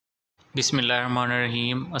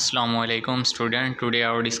Bismillahirrahmanirrahim. Assalamu alaikum student. Today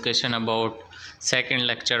our discussion about second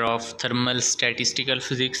lecture of thermal statistical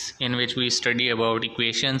physics, in which we study about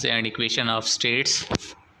equations and equation of states.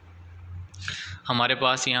 हमारे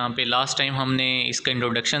पास यहाँ पे last time हमने इसका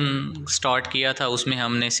introduction start किया था, उसमें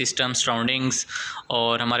हमने system, surroundings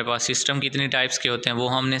और हमारे पास सिस्टम कितने टाइप्स के होते हैं वो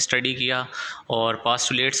हमने स्टडी किया और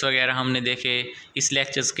पास्टुलेट्स वगैरह हमने देखे। इस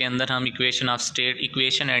लेक्चर्स के अंदर हम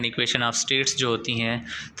equation and equation of states जो होती हैं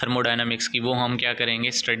थर्मोडायनामिक्स की, वो हम क्या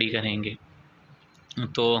करेंगे, स्टडी करेंगे।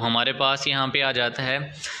 तो हमारे पास यहाँ पे आ जाता है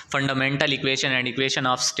fundamental equation and equation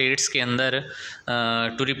of states के अंदर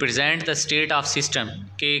to represent the state of system,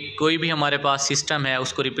 कि कोई भी हमारे पास सिस्टम है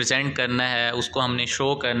उसको रिप्रेजेंट करना है, उसको हमने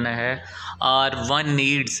शो करना है। और one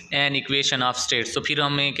needs an equation of states, तो फिर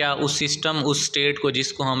हमें क्या उस सिस्टम, उस स्टेट को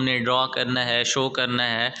जिसको हमने ड्रॉ करना है, शो करना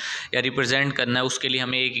है या रिप्रेजेंट करना है, उसके लिए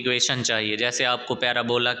हमें एक इक्वेशन चाहिए। जैसे आपको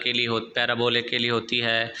पैराबोलिक के लिए होती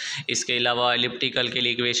है, इसके अलावा एलिप्टिकल के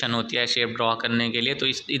लिए इक्वेशन होती है शेप ड्रॉ करने के लिए। तो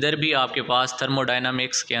इधर भी आपके पास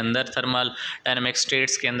थर्मोडायनामिक्स के अंदर, थर्मल डायनामिक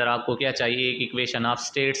स्टेट्स के अंदर आपको क्या चाहिए, एक इक्वेशन ऑफ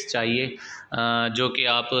स्टेट्स चाहिए, जो कि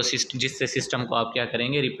आप जिससे सिस्टम को आप क्या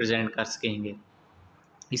करेंगे, रिप्रेजेंट कर सकेंगे।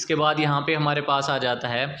 इसके बाद यहाँ पे हमारे पास आ जाता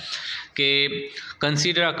है कि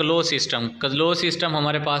consider a close system. Close system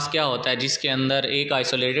हमारे पास क्या होता है, जिसके अंदर एक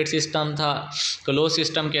आइसोलेटेड सिस्टम था। क्लोज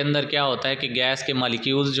सिस्टम के अंदर क्या होता है कि गैस के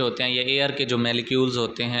मॉलिक्यूल्स जो होते हैं या एयर के जो मॉलिक्यूल्स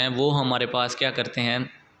होते हैं वो हमारे पास क्या करते हैं,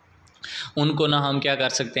 उनको ना हम क्या कर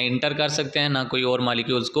सकते हैं, इंटर कर सकते हैं, ना कोई और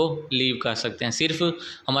मॉलिक्यूल्स को लीव कर सकते हैं। सिर्फ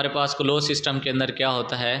हमारे पास क्लोज सिस्टम के अंदर क्या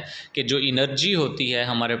होता है कि जो एनर्जी होती है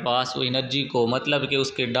हमारे पास, वो एनर्जी को, मतलब कि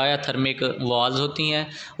उसके डायाथर्मिक वॉल्स होती हैं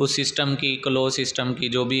उस सिस्टम की, क्लोज सिस्टम की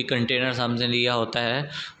जो भी कंटेनर हमने लिया होता है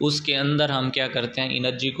उसके अंदर हम क्या करते हैं,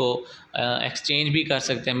 एनर्जी को एक्सचेंज भी कर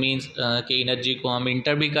सकते हैं। मींस कि एनर्जी को हम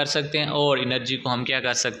इंटर भी कर सकते हैं और एनर्जी को हम क्या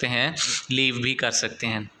कर सकते हैं, लीव भी कर सकते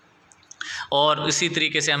हैं। और इसी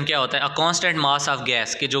तरीके से हम क्या होता है, a constant mass of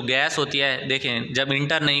gas, कि जो गैस होती है, देखें जब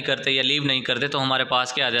इंटर नहीं करते या लीव नहीं करते तो हमारे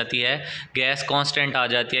पास क्या आ जाती है, गैस कांस्टेंट आ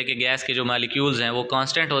जाती है, कि गैस के जो मॉलिक्यूल्स हैं वो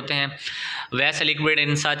कांस्टेंट होते हैं। वैसे liquid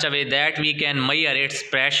in such a way that we can measure it's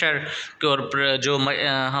pressure, और जो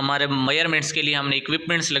हमारे मेजरमेंट्स के लिए हमने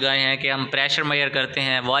इक्विपमेंट्स लगाए हैं कि हम प्रेशर मेजर करते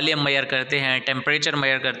हैं, वॉल्यूम मेजर करते हैं, टेम्परेचर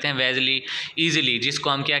मेजर करते हैं वेजली ईजिली, जिसको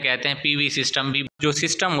हम क्या कहते हैं, पीवी सिस्टम। भी जो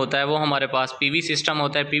सिस्टम होता है वो हमारे पास पीवी सिस्टम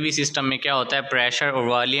होता है। पीवी सिस्टम में क्या होता है, प्रेशर और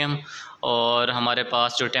वॉल्यूम और हमारे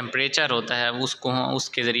पास जो टेम्परेचर होता है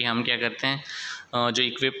उसके ज़रिए हम क्या करते हैं, जो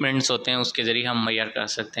इक्विपमेंट्स होते हैं उसके ज़रिए हम मेजर कर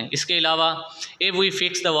सकते हैं। इसके अलावा if we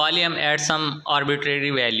fix the volume at some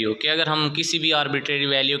arbitrary value, कि अगर हम किसी भी आर्बिट्रेरी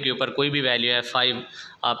वैल्यू के ऊपर, कोई भी वैल्यू है, 5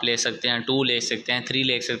 आप ले सकते हैं, 2 ले सकते हैं, 3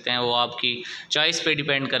 ले सकते हैं, वो आपकी चॉइस पे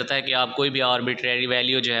डिपेंड करता है कि आप कोई भी आर्बिट्रेरी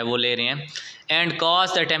वैल्यू जो है वो ले रहे हैं। And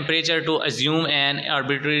cause the temperature to assume an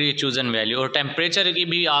arbitrary chosen value, और टेम्परेचर की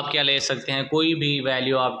भी आप क्या ले सकते हैं, कोई भी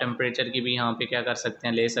वैल्यू आप टेम्परेचर की भी यहाँ पे क्या कर सकते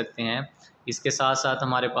हैं, ले सकते हैं। इसके साथ साथ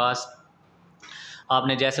हमारे पास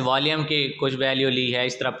आपने जैसे वॉल्यूम की कुछ वैल्यू ली है,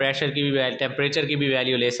 इस तरह प्रेशर की भी वैल्यू, टेम्परेचर की भी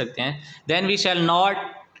वैल्यू ले सकते हैं। Then we shall not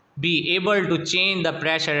be able to change the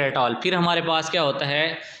pressure at all. फिर हमारे पास क्या होता है,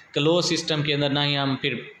 क्लोज सिस्टम के अंदर ना ही हम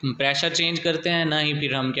फिर प्रेशर चेंज करते हैं, ना ही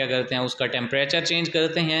फिर हम क्या करते हैं, उसका टेम्परेचर चेंज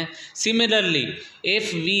करते हैं। Similarly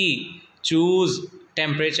if we choose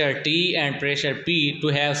temperature T and pressure P to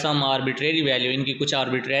have some arbitrary value, इनकी कुछ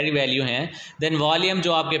आर्बिट्रेरी वैल्यू हैं, देन वॉल्यूम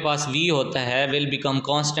जो आपके पास V होता है विल बिकम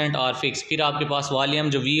कांस्टेंट और फिक्स। फिर आपके पास वॉल्यूम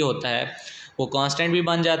जो V होता है वो कांस्टेंट भी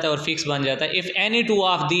बन जाता है और फिक्स बन जाता है। If any two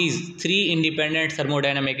of these 3 independent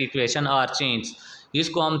thermodynamic equation are change,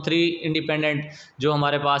 जिसको हम 3 इंडिपेंडेंट जो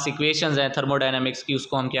हमारे पास इक्वेशंस हैं थर्मोडायनामिक्स की,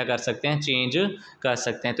 उसको हम क्या कर सकते हैं, चेंज कर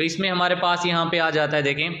सकते हैं। तो इसमें हमारे पास यहाँ पे आ जाता है,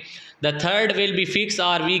 देखें, the third will be fix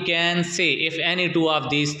और we can say if any two of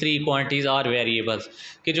these 3 quantities are variables,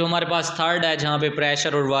 कि जो हमारे पास थर्ड है जहाँ पे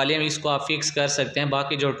प्रेशर और वॉल्यूम, इसको आप फिक्स कर सकते हैं।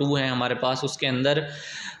 बाकी जो 2 हैं हमारे पास उसके अंदर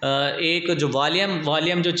एक जो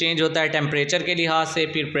वॉल्यूम जो चेंज होता है टेम्परेचर के लिहाज से,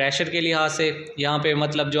 फिर प्रेशर के लिहाज से। यहाँ पे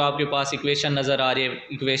मतलब जो आपके पास इक्वेशन नज़र आ रही है,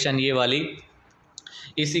 इक्वेशन ये वाली,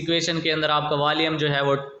 इस इक्वेशन के अंदर आपका वॉल्यूम जो है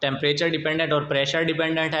वो टेम्परेचर डिपेंडेंट और प्रेशर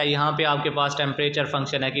डिपेंडेंट है। यहाँ पे आपके पास टेम्परेचर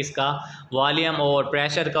फंक्शन है किसका, वॉल्यूम और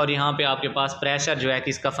प्रेशर का, और यहाँ पे आपके पास प्रेशर जो है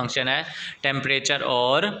किसका फंक्शन है, टेम्परेचर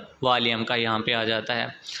और वॉल्यूम का यहाँ पे आ जाता है।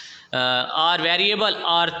 और वेरिएबल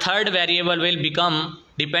और third variable will become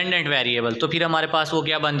dependent variable, तो फिर हमारे पास वो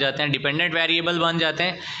क्या बन जाते हैं, डिपेंडेंट वेरिएबल बन जाते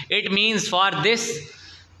हैं। इट मीन्स फॉर दिस,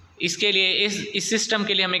 इसके लिए इस सिस्टम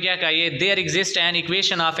के लिए हमें क्या चाहिए, there exist an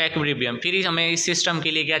equation of equilibrium. फिर हमें इस सिस्टम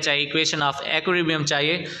के लिए क्या चाहिए, इक्वेशन ऑफ एक्विलिब्रियम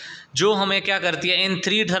चाहिए, जो हमें क्या करती है, इन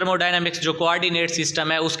 3 थर्मोडायनामिक्स जो कोऑर्डिनेट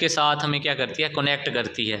सिस्टम है उसके साथ हमें क्या करती है, कनेक्ट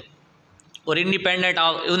करती है। और इंडिपेंडेंट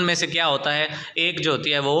उनमें से क्या होता है, एक जो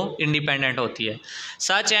होती है वो इंडिपेंडेंट होती है।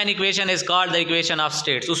 Such an equation is called the equation of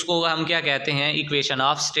states, उसको हम क्या कहते हैं, इक्वेशन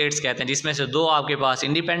ऑफ स्टेट्स कहते हैं, जिसमें से दो आपके पास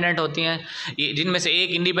इंडिपेंडेंट होती हैं, जिनमें से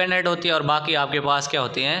एक इंडिपेंडेंट होती है और बाकी आपके पास क्या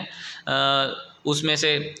होती हैं, उसमें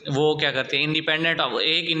से वो क्या करते हैं,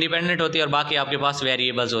 एक इंडिपेंडेंट होती है और बाकी आपके पास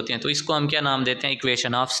वेरिएबल्स होती हैं। तो इसको हम क्या नाम देते हैं,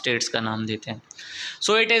 इक्वेशन ऑफ स्टेट्स का नाम देते हैं।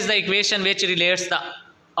 So it is the equation which relates the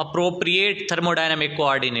appropriate thermodynamic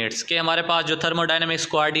coordinates, के हमारे पास जो थर्मोडायनामिक्स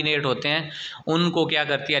कोऑर्डिनेट होते हैं उनको क्या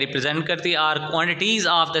करती है, रिप्रेजेंट करती है। Are quantities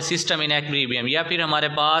of the system in equilibrium, या फिर हमारे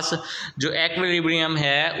पास जो एक्विलिब्रियम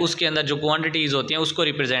है उसके अंदर जो क्वांटिटीज़ होती हैं उसको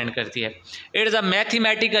रिप्रेजेंट करती है। It is a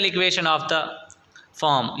mathematical equation of the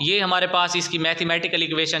form, ये हमारे पास इसकी मैथमेटिकल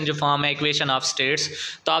इक्वेशन जो फॉर्म है इक्वेशन ऑफ स्टेट्स।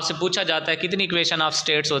 तो आपसे पूछा जाता है कितनी इक्वेशन ऑफ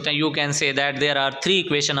स्टेट्स होते हैं, you can say that there are 3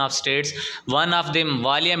 equation of states, one of them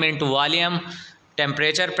volume into volume,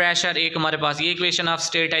 temperature pressure, एक हमारे पास ये इक्वेशन ऑफ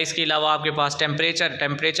स्टेट है। इसके अलावा आपके पास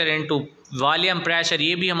टेम्परेचर इनटू वॉल्यूम प्रेशर,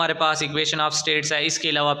 ये भी हमारे पास इक्वेशन ऑफ स्टेट्स है। इसके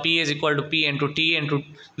अलावा P is equal to P into T into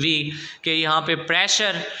V, के यहाँ पे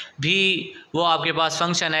प्रेशर भी वो आपके पास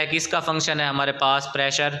फंक्शन है, किसका फंक्शन है हमारे पास,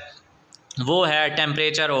 प्रेशर वो है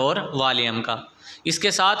टेम्परेचर और वॉल्यूम का।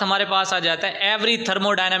 इसके साथ हमारे पास आ जाता है every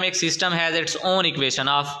thermodynamic system has its own equation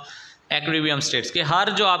of equilibrium states, के हर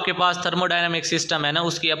जो आपके पास थर्मोडायनामिक सिस्टम है ना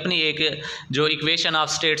उसकी अपनी एक जो इक्वेशन ऑफ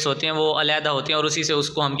स्टेट्स होती हैं वो अलहदा होती हैं और उसी से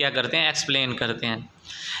उसको हम क्या करते हैं, एक्सप्लेन करते हैं।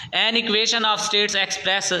 An equation of states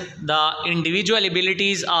express the individual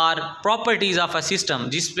abilities are properties of a system,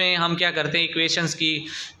 जिसमें हम क्या करते हैं, इक्वेशंस की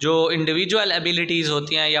जो इंडिविजुअल एबिलिटीज़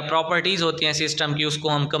होती हैं या प्रॉपर्टीज़ होती हैं सिस्टम की, उसको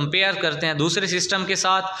हम कंपेयर करते हैं दूसरे सिस्टम के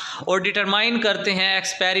साथ और डिटरमाइन करते हैं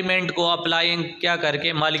एक्सपेरिमेंट को अप्लाइंग क्या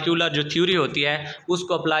करके, मॉलिक्यूलर जो थ्योरी होती है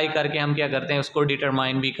उसको अप्लाई करके हम क्या करते हैं, उसको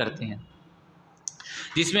डिटरमाइन भी करते हैं,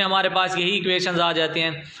 जिसमें हमारे पास यही इक्वेशंस आ जाते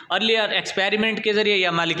हैं अर्लियर एक्सपेरिमेंट के ज़रिए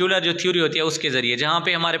या मॉलिक्यूलर जो थ्योरी होती है उसके ज़रिए, जहाँ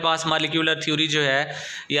पे हमारे पास मॉलिक्यूलर थ्योरी जो है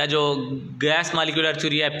या जो गैस मॉलिक्यूलर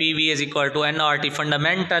थ्योरी है PV is equal to nRT,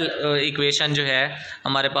 fundamental equation जो है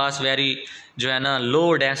हमारे पास वेरी जो है ना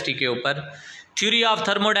लो डेंसिटी के ऊपर। Theory of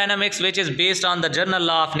thermodynamics which is based on the general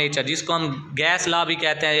law of nature, जिसको हम गैस लॉ भी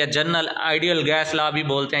कहते हैं या जनरल आइडियल गैस लॉ भी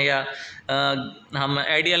बोलते हैं या हम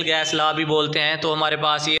आइडियल गैस लॉ भी बोलते हैं। तो हमारे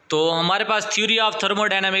पास theory of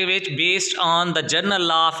thermodynamics which based on the general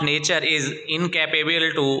law of nature is incapable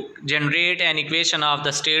to generate an equation of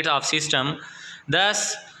the state of system,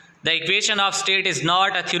 दस the equation of state is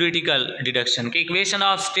not a theoretical deduction, कि equation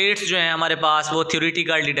of states जो है हमारे पास वो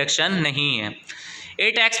theoretical deduction नहीं है।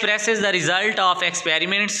 It expresses the result of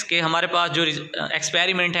experiments, के हमारे पास जो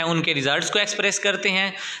एक्सपेरिमेंट हैं उनके रिजल्ट्स को एक्सप्रेस करते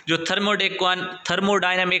हैं। जो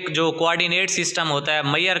थर्मोडायनामिक जो कोऑर्डिनेट सिस्टम होता है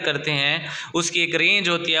मेजर करते हैं, उसकी एक रेंज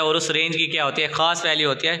होती है और उस रेंज की क्या होती है, ख़ास वैल्यू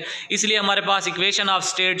होती है। इसलिए हमारे पास इक्वेशन ऑफ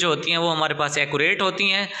स्टेट जो होती हैं वो हमारे पास एक्यूरेट होती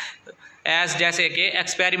हैं जैसे कि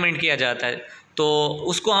एक्सपेरिमेंट किया जाता है, तो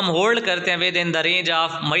उसको हम होल्ड करते हैं with in the range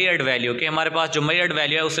of measured value, के हमारे पास जो मेजर्ड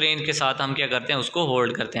वैल्यू है उस रेंज के साथ हम क्या करते हैं, उसको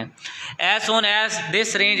होल्ड करते हैं। As soon as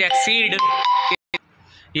this range exceed,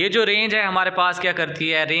 ये जो रेंज है हमारे पास क्या करती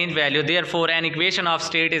है, range value, therefore an equation of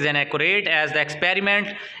state is an accurate as the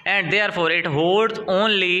experiment and therefore it holds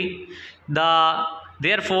only the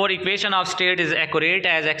Therefore, equation of state is accurate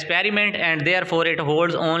as experiment and therefore it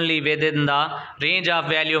holds only within the range of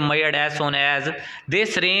value measured as soon as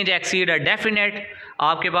this range exceed a definite,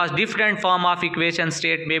 आपके पास different form of equation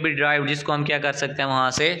state में भी drive, जिसको हम क्या कर सकते हैं वहाँ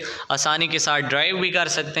से आसानी के साथ ड्राइव भी कर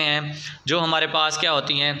सकते हैं, जो हमारे पास क्या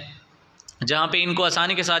होती हैं, जहाँ पे इनको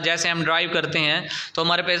आसानी के साथ जैसे हम ड्राइव करते हैं तो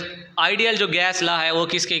हमारे पास आइडियल जो गैस लॉ है वो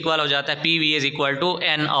किसके इक्वल हो जाता है, PV is equal to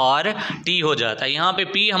nRT हो जाता है। यहाँ पे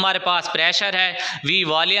P हमारे पास प्रेशर है, V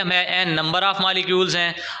वॉल्यूम है, N नंबर ऑफ मॉलिक्यूल्स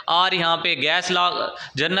हैं, R यहाँ पे gas law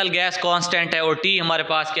general gas constant है और T हमारे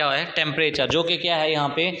पास क्या है, टेम्परेचर, जो कि क्या है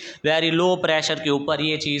यहाँ पे वेरी लो प्रेशर के ऊपर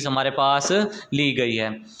ये चीज़ हमारे पास ली गई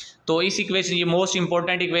है। तो इस इक्वेशन, ये मोस्ट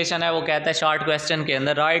इंपॉर्टेंट इक्वेशन है, वो कहता है शॉर्ट क्वेश्चन के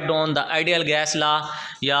अंदर write down the ideal gas law,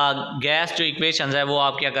 या गैस जो इक्वेशंस है वो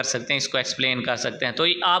आप क्या कर सकते हैं, इसको एक्सप्लेन कर सकते हैं। तो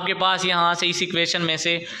आपके पास यहाँ से इस इक्वेशन में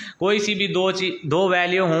से कोई सी भी दो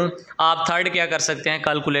वैल्यू हों, आप थर्ड क्या कर सकते हैं,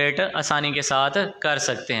 कैलकुलेट आसानी के साथ कर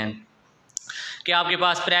सकते हैं। कि आपके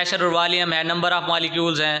पास प्रेशर और वॉल्यूम है, नंबर ऑफ़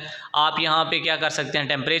मॉलिक्यूल्स हैं, आप यहाँ पे क्या कर सकते हैं,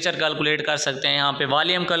 टेम्परेचर कैलकुलेट कर सकते हैं, यहाँ पे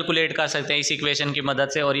वॉल्यूम कैलकुलेट कर सकते हैं इस इक्वेशन की मदद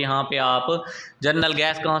से, और यहाँ पे आप जनरल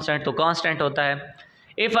गैस कांस्टेंट तो कांस्टेंट होता है।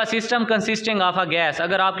 If a system consisting of a gas,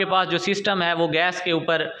 अगर आपके पास जो सिस्टम है वो गैस के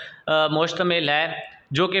ऊपर मुश्तमिल है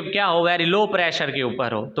जो कि क्या हो, वेरी लो प्रेशर के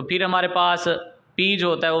ऊपर हो, तो फिर हमारे पास P जो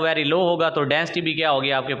होता है वो वेरी लो होगा, तो डेंसिटी भी क्या होगी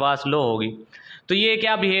आपके पास, लो होगी। तो ये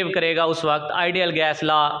क्या बिहेव करेगा उस वक्त, ideal gas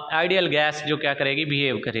law, ideal gas जो क्या करेगी,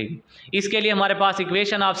 बिहेव करेगी। इसके लिए हमारे पास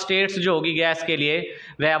इक्वेशन ऑफ स्टेट्स जो होगी गैस के लिए,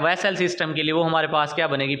 वह वेसल सिस्टम के लिए, वो हमारे पास क्या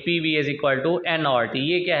बनेगी, PV is equal to NRT।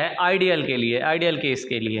 ये क्या है, आइडियल के लिए, आइडियल केस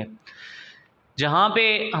के लिए, जहाँ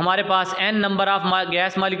पे हमारे पास n number of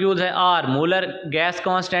gas molecules है, R मोलर गैस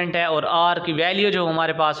कांस्टेंट है, और R की वैल्यू जो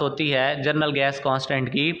हमारे पास होती है जनरल गैस कांस्टेंट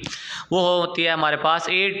की, वो होती है हमारे पास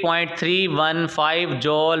 8.315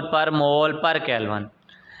 जूल पर मोल पर kelvin.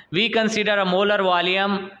 We consider a molar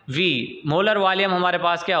volume V, molar volume हमारे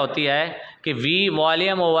पास क्या होती है कि V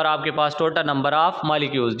वॉल्यूम ओवर आपके पास टोटल नंबर ऑफ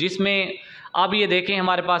मॉलिक्यूल्स, जिसमें अब ये देखें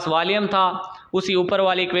हमारे पास वॉल्यूम था, उसी ऊपर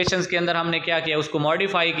वाली इक्वेशंस के अंदर हमने क्या किया, उसको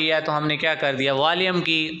मॉडिफाई किया है। तो हमने क्या कर दिया, वॉल्यूम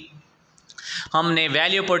की हमने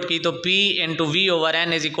वैल्यू पुट की, तो P into we over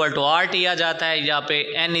N is equal to RT आ जाता है। यहाँ पे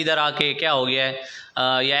N इधर आके क्या हो गया है,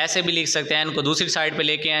 या ऐसे भी लिख सकते हैं, N को दूसरी साइड पे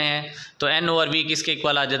लेके आए हैं, तो N ओवर V किसके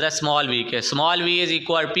इक्वल आ जाता है, स्मॉल v के। Small v is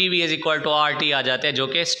equal PV is equal to RT आ जाता है, जो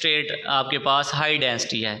कि स्ट्रेट आपके पास हाई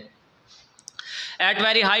डेंसिटी है। एट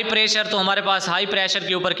वेरी हाई प्रेशर, तो हमारे पास हाई प्रेशर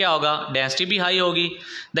के ऊपर क्या होगा, डेंसिटी भी हाई होगी।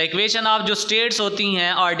 द इक्वेशन ऑफ जो स्टेट्स होती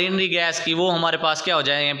हैं ऑर्डिनरी गैस की, वो हमारे पास क्या हो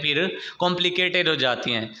जाए, फिर कॉम्प्लिकेटेड हो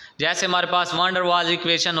जाती हैं। जैसे हमारे पास वान डर वाल्स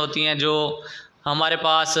इक्वेशन होती हैं, जो हमारे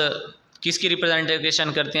पास किसकी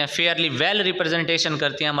रिप्रेजेंटेशन करती हैं, फेयरली वेल रिप्रेजेंटेशन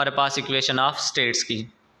करती हैं हमारे पास इक्वेशन ऑफ स्टेट्स की।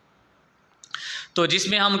 तो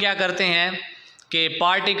जिसमें हम क्या करते हैं कि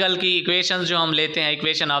पार्टिकल की इक्वेशंस जो हम लेते हैं,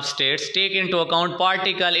 equation of states, take into account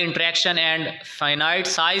particle interaction and finite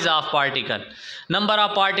size of particle, number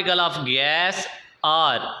of particle of gas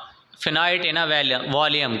are finite in a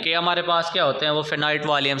volume, के हमारे पास क्या होते हैं, वो फिनाइट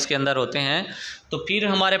वॉल्यूम्स के अंदर होते हैं। तो फिर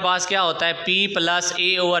हमारे पास क्या होता है, P plus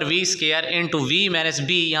A over V square into V minus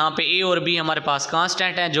B, यहाँ पे A और B हमारे पास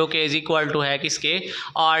कांस्टेंट हैं, जो कि इज इक्वल टू है किसके,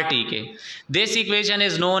 RT के। This equation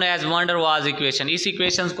is known as one डर वाल्स इक्वेशन। इस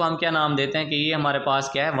इक्वेशन को हम क्या नाम देते हैं कि ये हमारे पास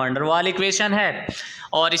क्या है, वान डर वाल इक्वेशन है।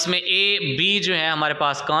 और इसमें A B जो है हमारे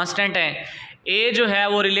पास कांस्टेंट हैं। A जो है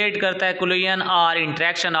वो रिलेट करता है कोलिजन और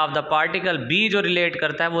interaction of the particle, B जो रिलेट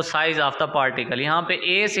करता है वो साइज ऑफ द पार्टिकल। यहाँ पे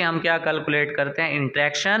A से हम क्या कैलकुलेट करते हैं,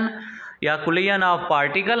 इंट्रैक्शन या कोलिजन ऑफ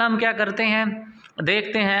पार्टिकल हम क्या करते हैं,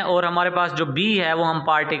 देखते हैं, और हमारे पास जो B है वो हम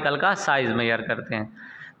पार्टिकल का साइज मेजर करते हैं।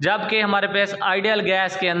 जबकि हमारे पास आइडियल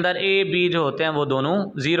गैस के अंदर A B जो होते हैं वो दोनों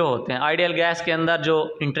ज़ीरो होते हैं। आइडियल गैस के अंदर जो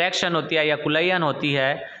इंट्रैक्शन होती है या कोलिजन होती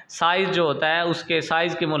है, साइज़ जो होता है उसके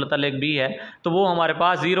साइज़ के मुतल्लिक B है, तो वो हमारे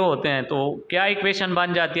पास ज़ीरो होते हैं। तो क्या इक्वेशन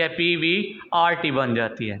बन जाती है, PV RT बन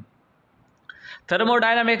जाती है।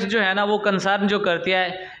 थर्मोडायनामिक्स जो है ना वो कंसर्न जो करती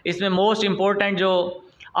है, इसमें मोस्ट इम्पोर्टेंट जो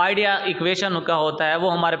आइडिया इक्वेशन का होता है, वो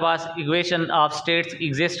हमारे पास इक्वेशन ऑफ स्टेट्स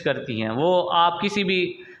एग्जिस्ट करती हैं। वो आप किसी भी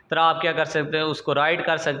तरह आप क्या कर सकते हैं, उसको राइट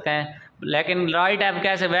कर सकते हैं, लेकिन राइट आप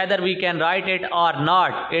कैसे, whether we can write it और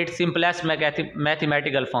not, it simplest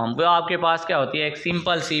mathematical form. वो आपके पास क्या होती है, एक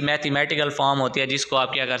सिंपल सी मैथमेटिकल फॉर्म होती है, जिसको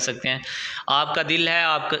आप क्या कर सकते हैं, आपका दिल है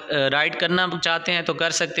आप राइट करना चाहते हैं तो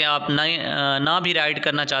कर सकते हैं, आप ना भी राइट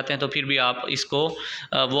करना चाहते हैं तो फिर भी आप इसको,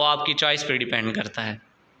 वो आपकी चॉइस पे डिपेंड करता है।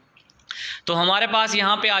 तो हमारे पास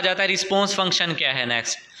यहाँ पे आ जाता है रिस्पॉन्स फंक्शन क्या है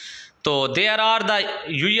नेक्स्ट। तो there are the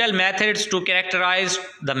usual methods to characterize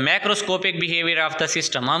the macroscopic behaviour of the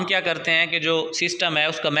system. हम क्या करते हैं कि जो सिस्टम है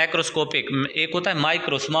उसका मैक्रोस्कोपिक, एक होता है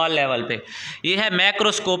माइक्रो स्मॉल लेवल पे, ये है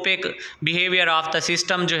macroscopic behaviour of the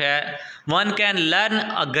system जो है। One can learn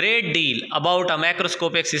a great deal about a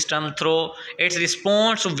macroscopic system through it's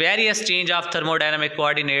response to various change of thermodynamic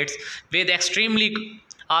coordinates with extremely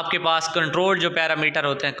आपके पास कंट्रोल जो पैरामीटर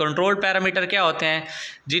होते हैं। Control parameter क्या होते हैं,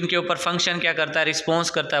 जिनके ऊपर फंक्शन क्या करता है, रिस्पॉन्स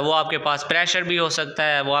करता है। वो आपके पास प्रेशर भी हो सकता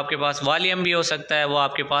है, वो आपके पास वॉल्यूम भी हो सकता है, वो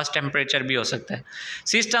आपके पास टेम्परेचर भी हो सकता है।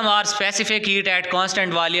 सिस्टम और specific heat at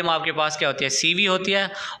constant volume आपके पास क्या होती है, CV होती है,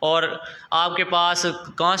 और आपके पास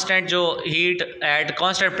कांस्टेंट जो हीट एट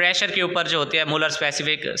कांस्टेंट प्रेशर के ऊपर जो होती है, molar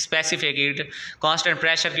specific heat constant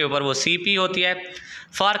pressure के ऊपर, वो CP होती है।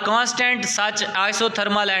 For constant such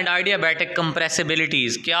isothermal and आइडियाबैटिक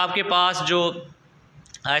कंप्रेसिबिलिटीज़, कि आपके पास जो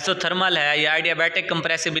आइसोथर्मल है या आइडियाबैटिक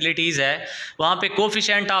कंप्रेसिबिलिटीज़ है, वहाँ पे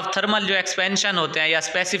कोफिशिएंट ऑफ थर्मल जो एक्सपेंशन होते हैं या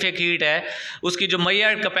स्पेसिफिक हीट है, उसकी जो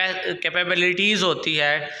मेजर कैपेबिलिटीज़ होती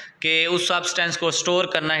है कि उस सब्सटेंस को स्टोर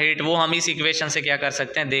करना हीट, वो हम इस इक्वेशन से क्या कर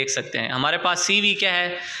सकते हैं, देख सकते हैं। हमारे पास CV क्या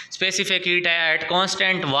है, स्पेसिफिक हीट है एट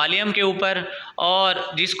कांस्टेंट वॉल्यूम के ऊपर,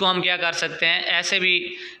 और जिसको हम क्या कर सकते हैं, ऐसे भी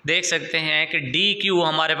देख सकते हैं कि DQ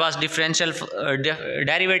हमारे पास डिफरेंशियल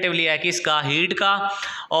डेरिवेटिव लिया है किसका, हीट का,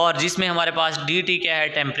 और जिसमें हमारे पास DT क्या है,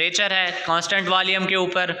 टेम्परेचर है कांस्टेंट वॉल्यूम के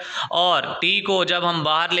ऊपर, और T को जब हम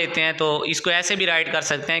बाहर लेते हैं तो इसको ऐसे भी राइट कर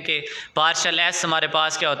सकते हैं कि पार्शियल S हमारे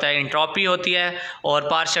पास क्या होता है, एंट्रोपी होती है, और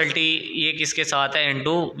पार्शियल टी ये किसके साथ है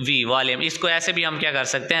इनटू वी वॉल्यूम। इसको ऐसे भी हम क्या कर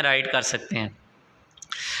सकते हैं, राइट कर सकते हैं।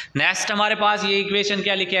 नेक्स्ट हमारे पास ये इक्वेशन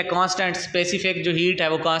क्या लिखी है, कांस्टेंट स्पेसिफिक जो हीट है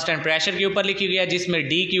वो कांस्टेंट प्रेशर के ऊपर लिखी हुई है, जिसमें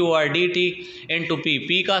डी क्यू और D T into P,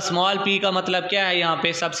 P का स्मॉल पी का मतलब क्या है यहाँ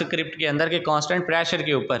पे सबस्क्रिप्ट के अंदर के कांस्टेंट प्रेशर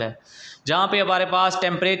के ऊपर है, जहाँ पे हमारे पास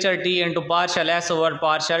temperature T into partial S over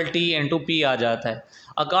partial T into P आ जाता है।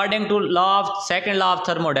 According to law of second law of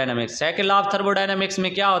thermodynamics, second law of thermodynamics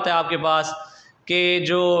में क्या होता है आपके पास कि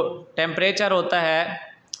जो टेम्परेचर होता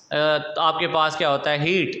है आपके पास क्या होता है,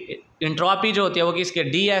 हीट इंट्रॉपी जो होती है वो किसके,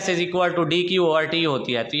 D S is equal to D Q over T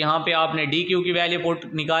होती है। तो यहाँ पे आपने डी क्यू की वैल्यू पुट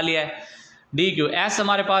निकाली है, डी क्यू एस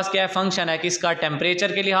हमारे पास क्या है, फंक्शन है किसका,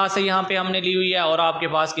 टेम्परेचर के लिहाज से यहाँ पे हमने ली हुई है, और आपके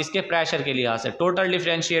पास किसके, प्रेशर के लिहाज से। टोटल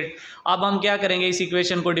डिफरेंशिएट, अब हम क्या करेंगे, इस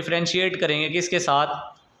इक्वेशन को डिफरेंशिएट करेंगे किसके साथ,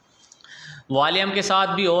 वॉल्यूम के साथ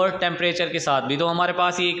भी और टेम्परेचर के साथ भी। तो हमारे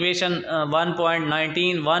पास ये इक्वेशन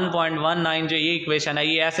 1.19 जो ये इक्वेशन है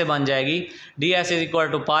ये ऐसे बन जाएगी, D S is equal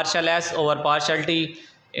to partial S over partial T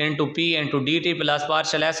into P into D T plus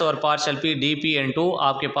partial S over partial P D P into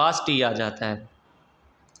आपके पास टी आ जाता है।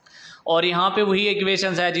 और यहाँ पे वही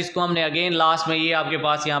इक्वेशंस है जिसको हमने अगेन लास्ट में ये आपके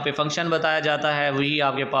पास यहाँ पे फंक्शन बताया जाता है, वही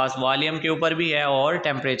आपके पास वॉल्यूम के ऊपर भी है और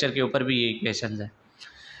टेम्परेचर के ऊपर भी ये इक्वेशंस है।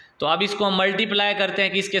 तो अब इसको हम मल्टीप्लाई करते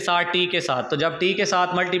हैं किसके साथ, टी के साथ। तो जब टी के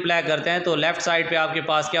साथ मल्टीप्लाई करते हैं तो लेफ्ट साइड पे आपके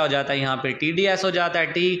पास क्या हो जाता है, यहाँ पे टी डी एस हो जाता है,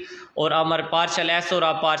 टी और हमारे पार्शल एस और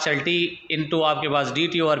आप पार्शल टी इंटू आपके पास डी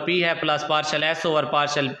टी और पी है plus partial S over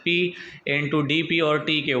partial P into D P और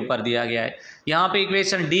टी के ऊपर दिया गया है। यहाँ पे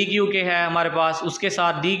इक्वेशन डी क्यू के है हमारे पास, उसके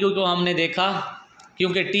साथ डी क्यू को हमने देखा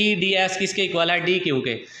क्योंकि टी डी एस किसके इक्वल है, डी क्यू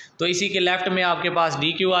के, तो इसी के लेफ्ट में आपके पास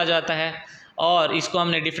डी क्यू आ जाता है और इसको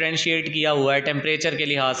हमने डिफरेंशिएट किया हुआ है टेम्परेचर के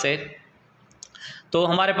लिहाज से। तो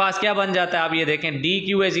हमारे पास क्या बन जाता है, आप ये देखें, D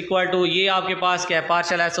Q is equal to ये आपके पास क्या है,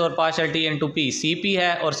 पार्शल एस और partial T into P, C P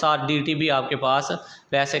है और साथ डी टी भी आपके पास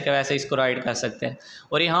वैसे के वैसे इसको राइट कर सकते हैं।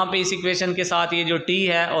 और यहाँ पे इस इक्वेशन के साथ ये जो टी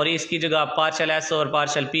है और इसकी जगह पार्शल एस और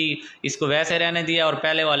पार्शल पी इसको वैसे रहने दिया और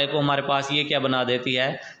पहले वाले को हमारे पास ये क्या बना देती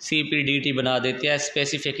है, सी पी डी टी बना देती है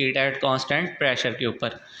specific heat at constant pressure के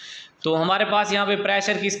ऊपर। तो हमारे पास यहाँ पे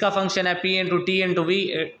प्रेशर किसका फंक्शन है, P into T into we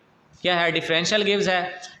क्या है, डिफरेंशियल गिव्स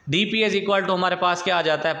है, D P is equal to हमारे पास क्या आ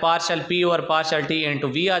जाता है, पार्शल पी और पार्शल टी इंटू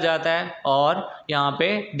वी आ जाता है और यहाँ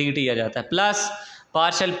पे डी टी आ जाता है प्लस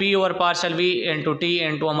पार्शल पी और partial we into T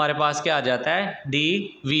into हमारे पास क्या आ जाता है,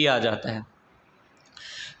 डी वी आ जाता है।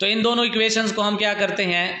 तो इन दोनों इक्वेशंस को हम क्या करते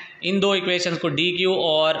हैं, इन दो इक्वेशंस को डी क्यू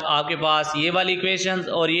और आपके पास ये वाली इक्वेशन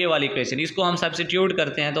और ये वाली इक्वेशन इसको हम सब्स्टिट्यूट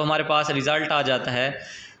करते हैं तो हमारे पास रिजल्ट आ जाता है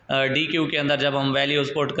डी क्यू के अंदर। जब हम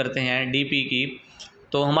वैल्यूज़ पुट करते हैं डी पी की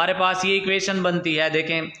तो हमारे पास ये इक्वेशन बनती है,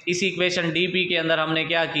 देखें इस इक्वेशन डी पी के अंदर हमने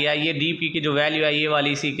क्या किया, ये डी पी की जो वैल्यू है ये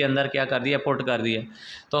वाली इसी के अंदर क्या कर दिया, पुट कर दिया।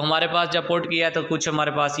 तो हमारे पास जब पुट किया तो कुछ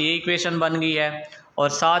हमारे पास ये इक्वेशन बन गई है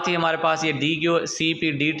और साथ ही हमारे पास ये D Q C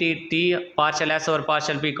P D T T partial S और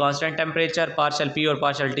partial P constant temperature, partial P और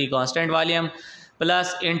partial T constant volume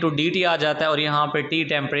plus into D T आ जाता है और यहाँ पे टी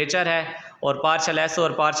टेम्परेचर है और पार्शल एस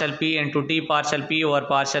और partial P into T partial P और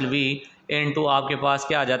पार्शल वी इंटू आपके पास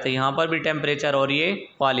क्या आ जाता है, यहाँ पर भी टेम्परेचर और ये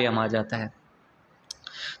वॉल्यूम आ जाता है।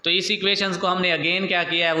 तो इस इक्वेशंस को हमने अगेन क्या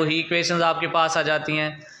किया है, वही इक्वेशंस आपके पास आ जाती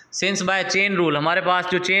हैं। सिंस बाय चेन रूल, हमारे पास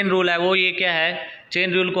जो चेन रूल है वो ये क्या है,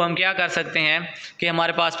 चेन रूल को हम क्या कर सकते हैं कि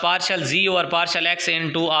हमारे पास पार्शल जी और पार्शल एक्स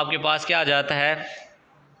इंटू आपके पास क्या आ जाता है,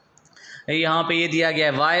 यहाँ पे ये दिया गया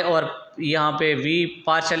है वाई और यहाँ पे वी,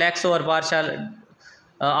 पार्शल एक्स और पार्शल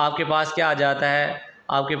आपके पास क्या आ जाता है,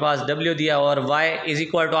 आपके पास W दिया और y इज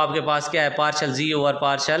इक्वल टू आपके पास क्या है, partial z over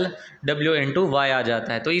partial W into Y आ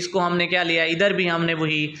जाता है। तो इसको हमने क्या लिया, इधर भी हमने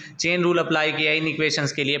वही चेन रूल अप्लाई किया इन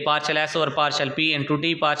इक्वेशंस के लिए, पार्शल एस और partial P into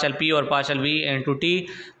T partial P और पार्शल वी इंटू टी।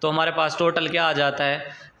 तो हमारे पास टोटल क्या आ जाता है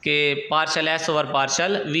कि partial S over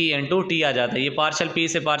partial we into T आ जाता है। ये पार्शल पी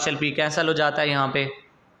से पार्शल पी कैंसिल हो जाता है यहाँ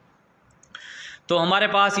पे। तो हमारे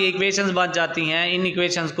पास ये इक्वेशंस बन जाती हैं। इन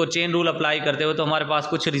इक्वेशंस को चेन रूल अप्लाई करते हुए तो हमारे पास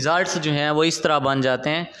कुछ रिजल्ट्स जो हैं वो इस तरह बन जाते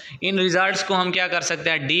हैं। इन रिजल्ट्स को हम क्या कर सकते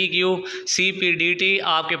हैं, D Q C P D T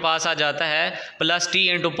आपके पास आ जाता है plus T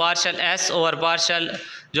into partial S over partial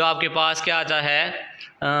जो आपके पास क्या आता है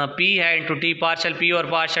पी है इंटू टी पार्शल पी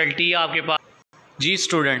और पार्शल टी आपके पास। जी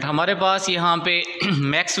स्टूडेंट, हमारे पास यहाँ पे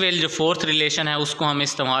मैक्सवेल जो फोर्थ रिलेशन है उसको हम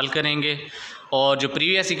इस्तेमाल करेंगे और जो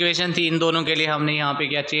प्रीवियस इक्वेशन थी इन दोनों के लिए हमने यहाँ पे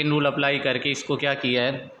क्या चेन रूल अप्लाई करके इसको क्या किया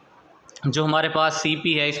है, जो हमारे पास सी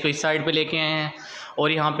पी है इसको इस साइड पे लेके आए हैं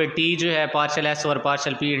और यहाँ पे टी जो है पार्शल एस और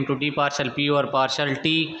partial P into T partial P और पार्शल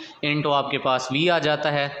टी इंटू आपके पास वी आ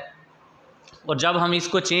जाता है। और जब हम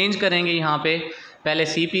इसको चेंज करेंगे यहाँ पे पहले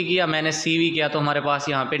CP किया, मैंने CV किया, तो हमारे पास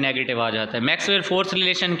यहाँ पे नेगेटिव आ जाता है। मैक्सवेल फोर्स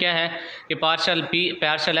रिलेशन क्या है कि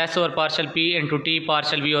पार्शल S और partial P into T,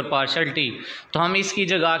 partial V और पार्शल T। तो हम इसकी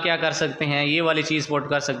जगह क्या कर सकते हैं, ये वाली चीज़ पुट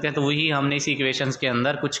कर सकते हैं। तो वही हमने इस इक्वेशंस के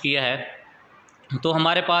अंदर कुछ किया है, तो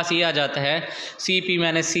हमारे पास ये आ जाता है CP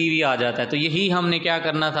माइनस CV आ जाता है। तो यही हमने क्या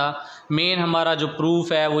करना था, मेन हमारा जो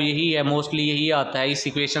प्रूफ है वो यही है, मोस्टली यही आता है इस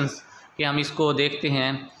इक्वेशंस के। हम इसको देखते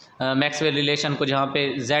हैं मैक्सवेल रिलेशन को, जहाँ पे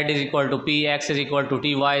Z is equal to P, X is equal to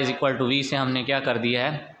T, Y is equal to V से हमने क्या कर दिया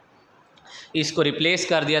है, इसको रिप्लेस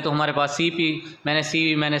कर दिया। तो हमारे पास CP minus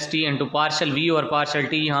CV minus T into partial V और पार्शल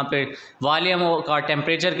T, यहाँ पे वॉल्यूम का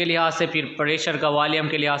टेम्परेचर के लिहाज से, फिर प्रेशर का वॉल्यूम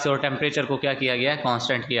के लिहाज से, और टेम्परेचर को क्या किया गया है,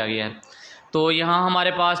 कांस्टेंट किया गया है। तो यहाँ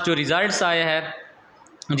हमारे पास जो रिज़ल्ट्स आया है,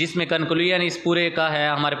 जिसमें कंक्लूजन इस पूरे का है,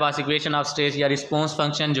 हमारे पास इक्वेशन ऑफ स्टेट या रिस्पॉन्स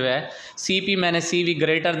फंक्शन जो है CP minus CV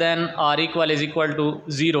greater than are equal is equal to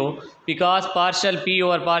 0 because partial P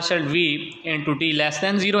और partial V into T less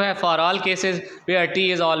than 0 है for all cases where T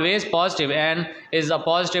is always positive and is a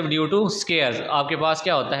positive due to square. आपके पास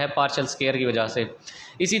क्या होता है, partial square की वजह से।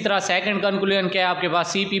 इसी तरह सेकंड कंक्लूजन क्या है, आपके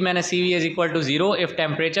पास CP minus CV is equal to 0 if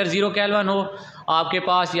temperature 0 kelvin हो आपके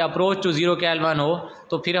पास, या अप्रोच टू 0 केल्विन हो,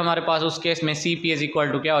 तो फिर हमारे पास उस केस में CP इज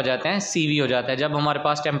इक्वल टू क्या हो जाता है, CV हो जाता है, जब हमारे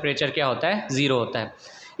पास टेम्परेचर क्या होता है, 0 होता है।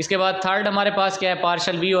 इसके बाद थर्ड हमारे पास क्या है,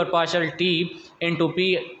 पार्शल V और partial T into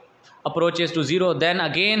P approaches to 0, then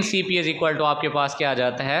again CP is equal to आपके पास क्या आ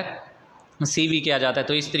जाता है, CV क्या जाता है।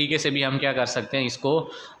 तो इस तरीके से भी हम क्या कर सकते हैं, इसको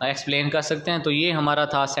एक्सप्लेन कर सकते हैं। तो ये हमारा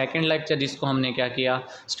था सेकंड लेक्चर, जिसको हमने क्या किया,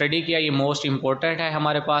 स्टडी किया। ये मोस्ट इंपॉर्टेंट है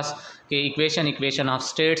हमारे पास कि इक्वेशन ऑफ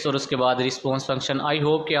स्टेट्स और उसके बाद रिस्पॉन्स फंक्शन। आई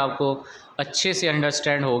होप कि आपको अच्छे से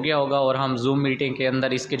अंडरस्टैंड हो गया होगा, और हम जूम मीटिंग के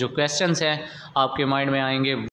अंदर इसके जो क्वेश्चंस हैं आपके माइंड में आएंगे